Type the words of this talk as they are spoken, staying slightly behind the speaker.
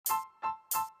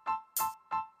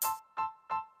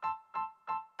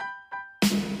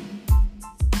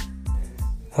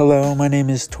Hello, my name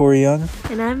is Tori Young.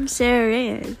 And I'm Sarah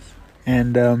Reyes.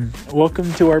 And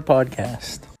welcome to our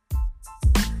podcast.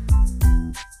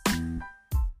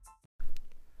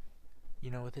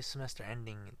 You know, with this semester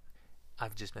ending,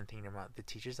 I've just been thinking about the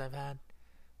teachers I've had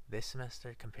this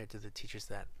semester compared to the teachers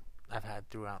that I've had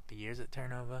throughout the years at Terra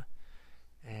Nova.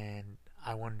 And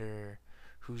I wonder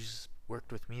who's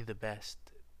worked with me the best,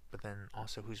 but then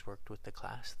also who's worked with the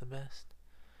class the best.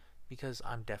 Because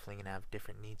I'm definitely going to have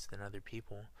different needs than other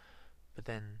people. But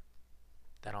then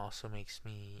that also makes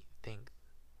me think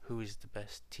who is the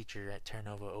best teacher at Terra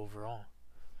Nova overall.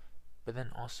 But then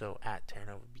also at Terra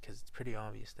Nova, because it's pretty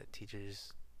obvious that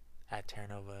teachers at Terra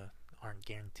Nova aren't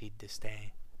guaranteed to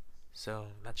stay. So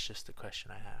that's just the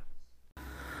question I have.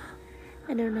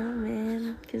 I don't know,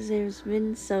 man, because there's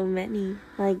been so many,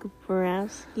 like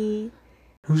Borowski.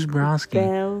 Who's Borowski?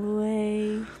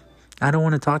 Bellway. I don't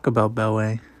want to talk about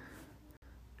Bellway.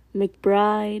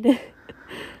 McBride.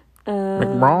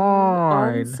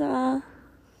 McBride. Ansa.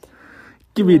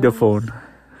 Give me the phone.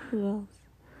 Who else?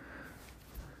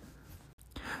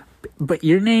 But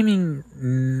you're naming,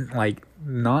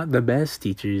 not the best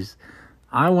teachers.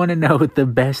 I want to know the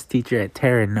best teacher at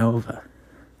Terra Nova.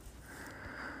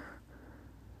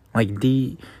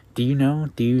 Do you know?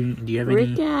 Do you have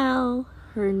any? Rical,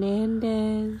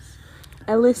 Hernandez,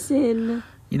 Ellison.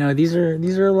 You know, these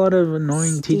are a lot of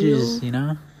annoying Steele. teachers, you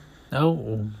know?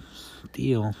 Oh,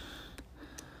 Steele.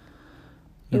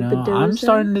 You know, Upadoza. I'm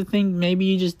starting to think maybe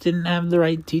you just didn't have the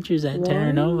right teachers at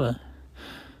Terra Nova.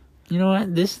 You know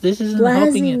what? This isn't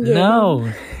helping it. No.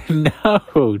 You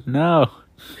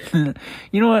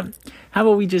know what? How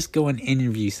about we just go and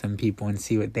interview some people and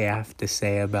see what they have to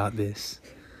say about this?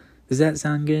 Does that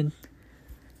sound good?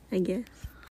 I guess.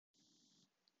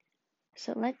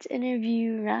 So let's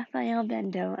interview Raphael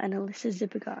Bendo and Alyssa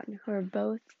Zipagon, who are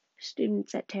both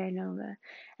students at Terra Nova,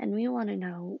 and we want to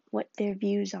know what their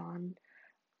views on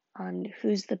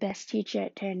who's the best teacher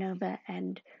at Terra Nova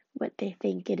and what they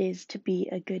think it is to be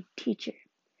a good teacher.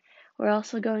 We're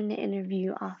also going to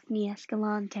interview Afni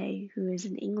Escalante, who is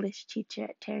an English teacher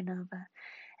at Terra Nova,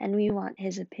 and we want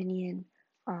his opinion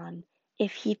on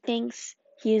if he thinks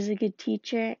he is a good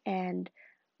teacher and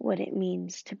what it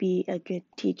means to be a good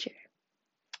teacher.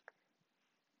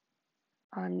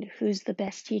 On who's the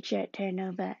best teacher at Terra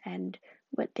Nova and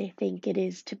what they think it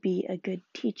is to be a good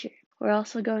teacher. We're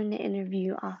also going to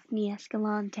interview Afni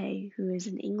Escalante, who is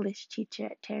an English teacher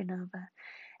at Terra Nova,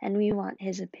 and we want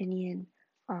his opinion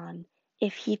on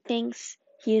if he thinks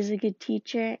he is a good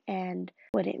teacher and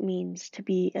what it means to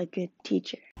be a good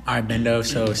teacher. All right, Bendo,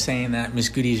 so saying that Miss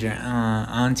Goody's your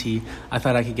auntie, I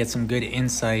thought I could get some good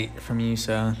insight from you,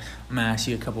 so I'm going to ask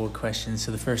you a couple of questions.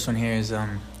 So the first one here is,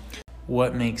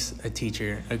 what makes a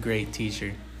teacher a great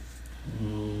teacher?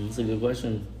 That's a good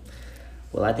question.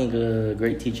 Well, I think a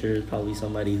great teacher is probably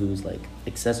somebody who's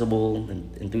accessible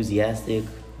and enthusiastic,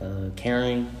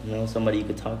 caring, somebody you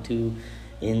could talk to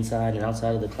inside and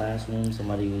outside of the classroom,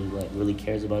 somebody who really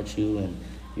cares about you and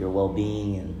your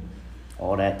well-being and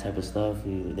all that type of stuff.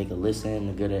 They can listen,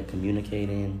 they're good at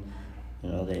communicating,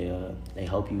 they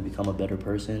help you become a better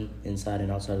person inside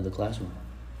and outside of the classroom.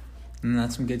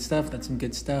 That's some good stuff.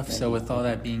 So with all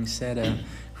that being said,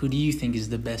 who do you think is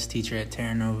the best teacher at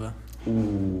Terra Nova?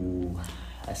 Ooh,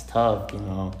 that's tough,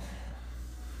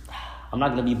 I'm not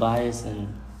going to be biased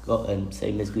and go and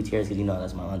say Miss Gutierrez because,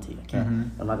 that's my auntie. I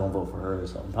can't. I'm not going to vote for her,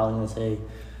 so I'm probably going to say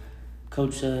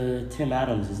Coach Tim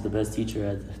Adams is the best teacher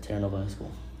at Terra Nova High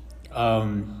School.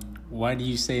 Why do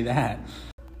you say that?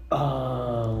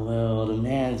 Well, the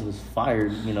man was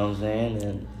fired, you know what I'm saying?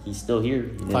 And he's still here.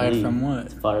 Fired from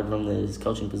what? Fired from his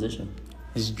coaching position.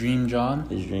 His dream job?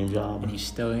 His dream job. And he's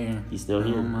still here? He's still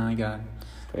here. Oh, my God.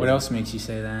 Crazy. What else makes you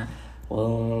say that?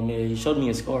 Well, he showed me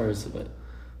his scars, but...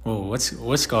 Whoa, what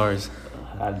scars?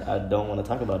 I don't want to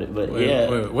talk about it, but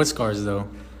Wait, what scars, though?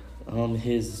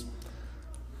 His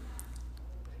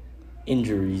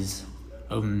injuries.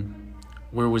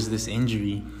 Where was this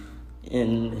injury?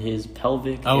 In his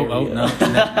pelvic area. No,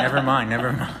 never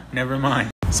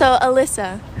mind. So,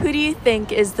 Alyssa, who do you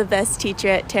think is the best teacher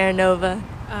at Terra Nova?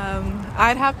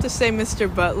 I'd have to say Mr.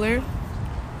 Butler.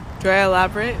 Do I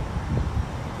elaborate?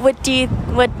 Why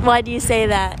do you say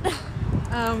that?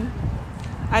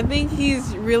 I think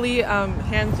he's really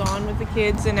hands-on with the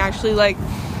kids and actually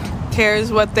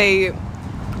cares what they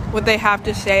have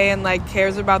to say and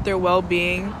cares about their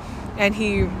well-being, and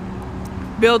he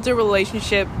builds a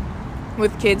relationship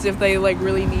with kids if they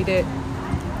really need it.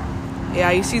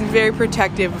 Yeah, he seems very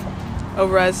protective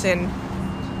over us and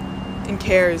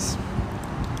cares.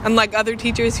 Unlike other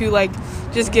teachers who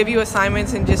just give you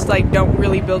assignments and just don't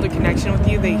really build a connection with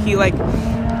you, he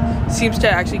seems to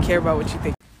actually care about what you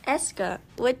think. Eska,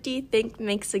 what do you think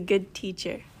makes a good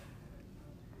teacher?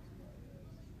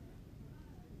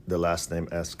 The last name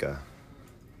Eska.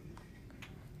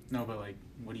 No, but like,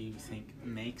 what do you think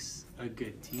makes a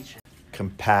good teacher?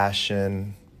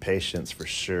 Compassion, patience for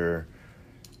sure,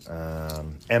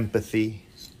 empathy,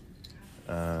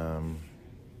 and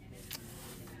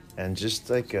just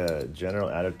like a general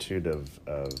attitude of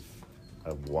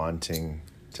wanting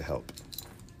to help.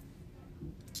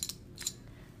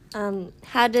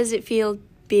 How does it feel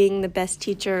being the best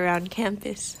teacher around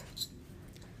campus?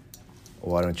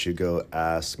 Why don't you go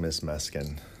ask Miss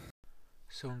Meskin?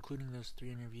 So including those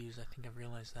 3 interviews, I think I've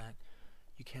realized that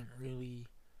you can't really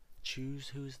choose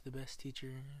who's the best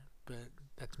teacher, but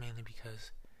that's mainly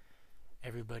because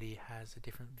everybody has a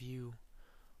different view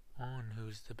on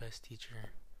who's the best teacher.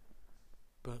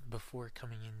 But before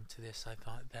coming into this, I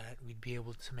thought that we'd be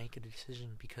able to make a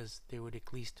decision because there would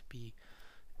at least be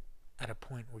at a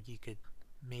point where you could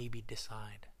maybe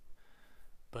decide.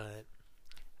 But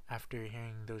after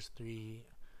hearing those 3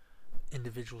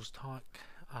 individuals talk,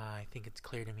 I think it's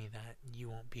clear to me that you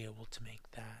won't be able to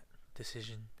make that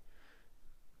decision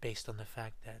based on the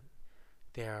fact that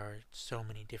there are so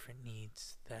many different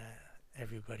needs that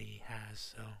everybody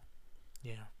has. So,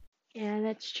 yeah. Yeah,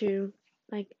 that's true.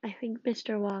 Like, I think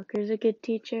Mr. Walker's a good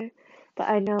teacher, but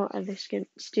I know other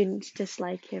students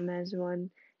dislike him as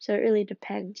one. So it really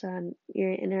depends on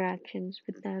your interactions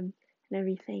with them and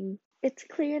everything. It's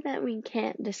clear that we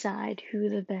can't decide who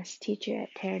the best teacher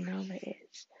at Terra Nova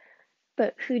is.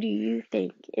 But who do you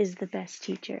think is the best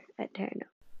teacher at Terra Nova?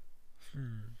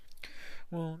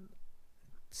 Well,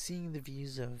 seeing the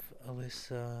views of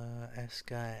Alyssa,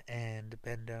 Eska, and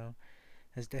Bendo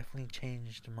has definitely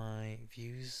changed my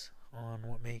views on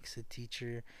what makes a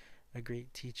teacher a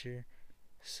great teacher.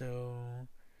 So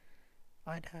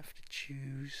I'd have to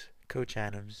choose Coach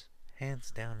Adams. Hands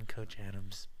down, Coach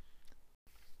Adams.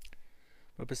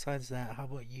 But besides that, how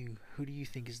about you? Who do you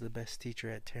think is the best teacher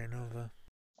at Terra Nova?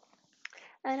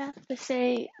 I'd have to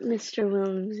say Mr.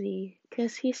 Wilmsey,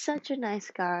 because he's such a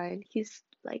nice guy, and he's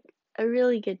like a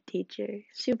really good teacher,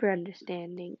 super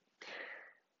understanding.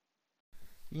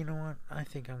 You know what? I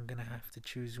think I'm gonna have to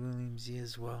choose Williamsy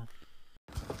as well.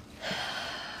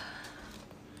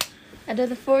 Out of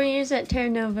the 4 years at Terra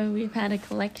Nova, we've had a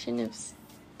collection of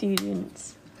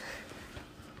students.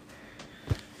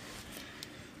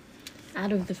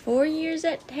 Out of the 4 years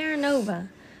at Terra Nova,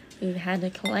 we've had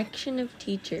a collection of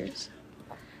teachers.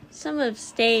 Some have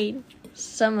stayed,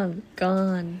 some have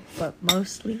gone, but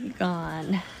mostly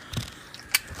gone.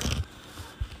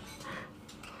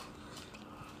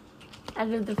 Out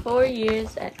of the 4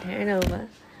 years at Terra Nova.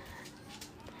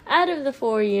 Out of the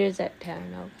 4 years at Terra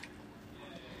Nova.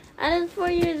 Out of the 4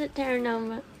 years at Terra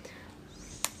Nova.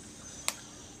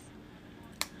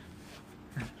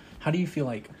 How do you feel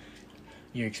like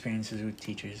your experiences with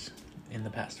teachers in the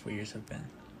past 4 years have been?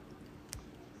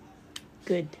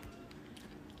 Good.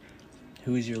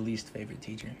 Who is your least favorite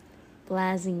teacher?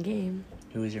 Blasingame.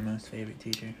 Who is your most favorite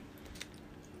teacher?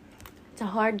 It's a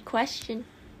hard question.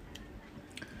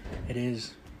 It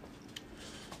is.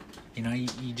 You know,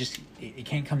 you just, it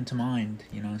can't come to mind,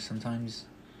 you know, sometimes,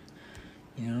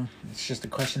 you know, it's just a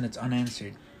question that's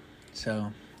unanswered.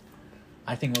 So,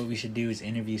 I think what we should do is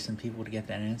interview some people to get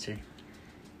that answer. Do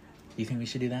you think we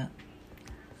should do that?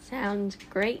 Sounds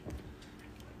great.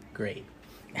 Great.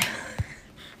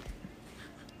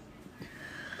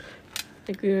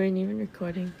 Like we weren't even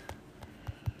recording.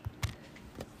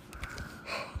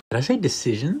 Did I say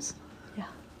decisions? Yeah.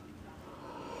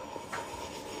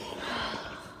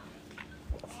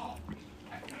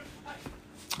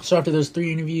 So after those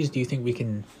 3 interviews, do you think we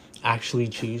can actually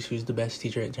choose who's the best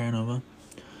teacher at Terra Nova?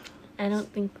 I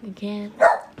don't think we can.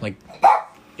 Like,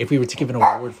 if we were to give an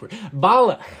award for it.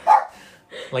 Bala!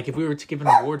 Like, if we were to give an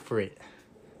award for it.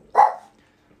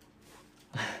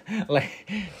 Like,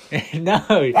 no,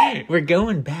 we're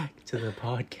going back to the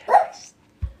podcast.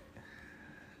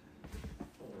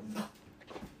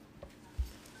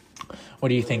 What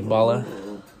do you think, Bala?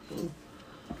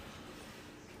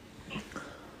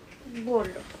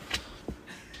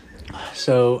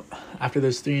 So, after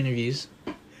those 3 interviews,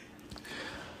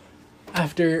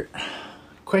 after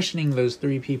questioning those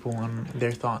 3 people on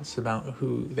their thoughts about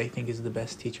who they think is the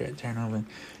best teacher at Terra Nova,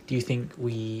 do you think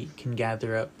we can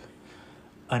gather up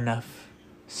enough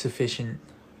sufficient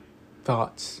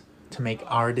thoughts to make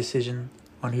our decision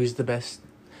on who's the best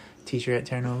teacher at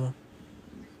Terra Nova?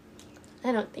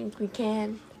 I don't think we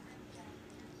can.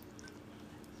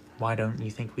 Why don't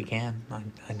you think we can?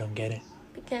 I don't get it.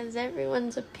 Because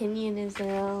everyone's opinion is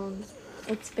their own.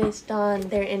 It's based on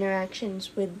their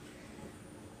interactions with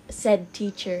said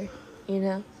teacher, you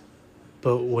know?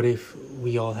 But what if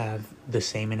we all have the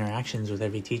same interactions with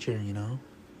every teacher, you know?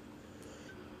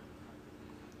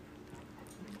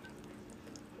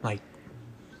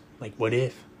 Like what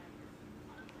if?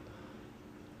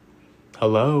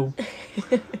 Hello?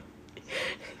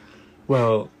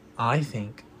 Well, I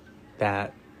think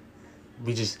that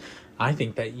you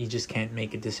just can't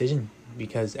make a decision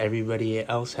because everybody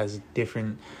else has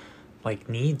different like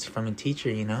needs from a teacher,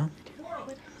 you know?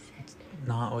 It's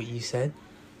not what you said.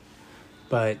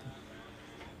 But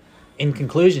in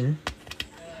conclusion,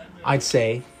 I'd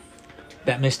say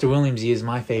that Mr. Williamsy is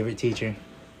my favorite teacher.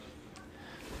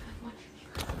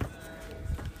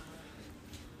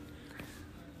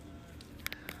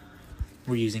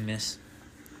 We're using this.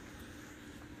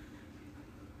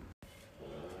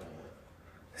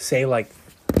 Say like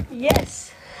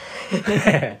Yes.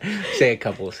 say a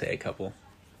couple.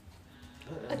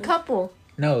 A couple.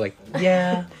 No, like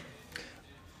yeah. Mr.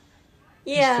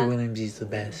 Yeah. Williamsy's the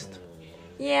best.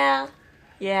 Yeah.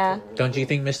 Yeah. Don't you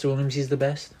think Mr. Williamsy's the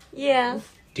best? Yeah.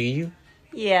 Do you?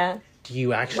 Yeah. Do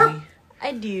you actually?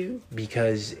 I do.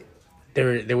 Because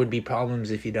there would be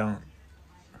problems if you don't.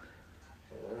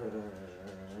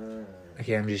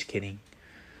 Okay, I'm just kidding.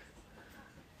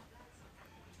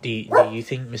 Do you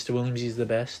think Mr. Williamsy is the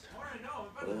best?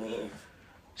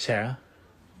 Sarah?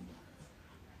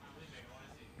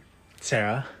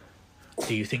 Sarah?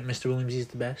 Do you think Mr. Williamsy is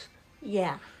the best?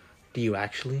 Yeah. Do you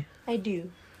actually? I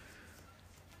do.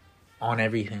 On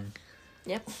everything?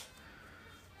 Yep.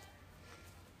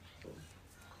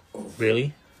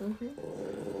 Really? Mhm.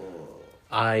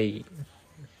 I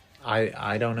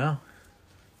don't know.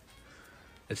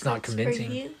 It's not That's convincing.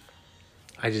 For you?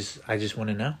 I just want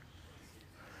to know.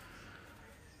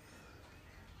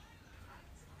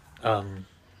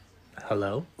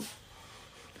 Hello?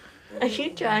 Are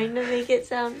you trying to make it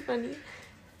sound funny?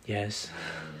 Yes.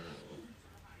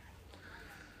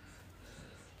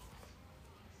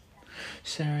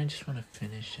 Sarah, I just want to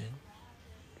finish it.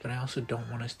 But I also don't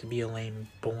want us to be a lame,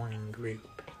 boring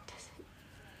group. It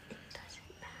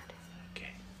doesn't matter.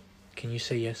 Okay. Can you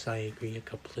say yes, I agree a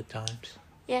couple of times?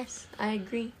 Yes, I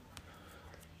agree.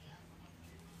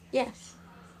 Yes,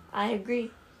 I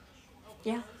agree.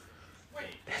 Yeah.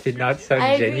 That did not sound I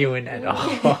agree. genuine at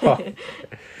all.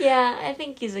 Yeah, I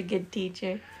think he's a good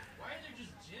teacher.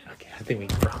 Okay, I think we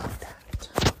can rock with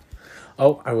that.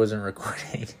 Oh, I wasn't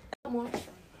recording. Come on.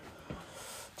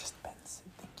 Just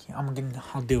Benson, thank you.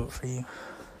 I'll do it for you.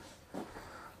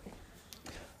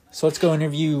 So let's go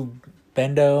interview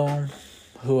Bendo.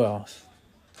 Who else?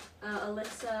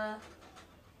 Alyssa.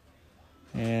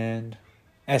 And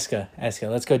Eska.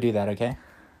 Let's go do that, okay?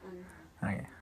 Okay.